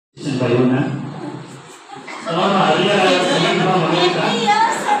Bayona.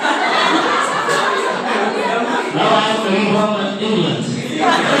 Now I'm coming from England.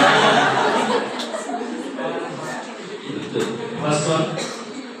 First one,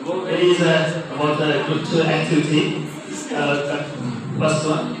 it is about the good activity. First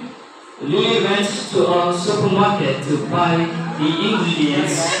one, Lily went to a supermarket to buy the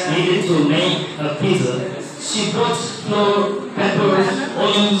ingredients needed to make a pizza. She bought flour, peppers,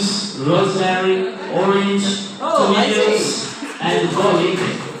 onions, rosemary, orange, tomatoes, and garlic.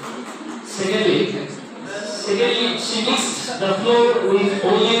 Secondly, she mixed the flour with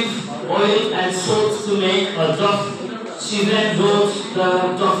olive oil and salt to make a dough. She then rolled the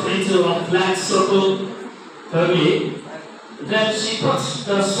dough into a flat circle. Thirdly, then she put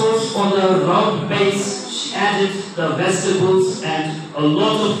the sauce on the round base. She added the vegetables and a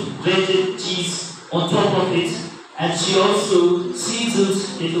lot of grated cheese on top of it, and she also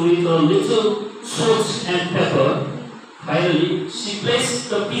seasoned it with a little salt and pepper. Finally, she placed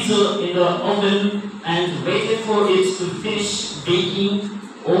the pizza in the oven and waited for it to finish baking.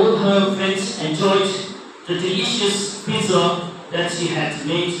 All her friends enjoyed the delicious pizza that she had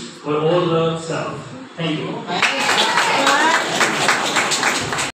made for all herself. Thank you.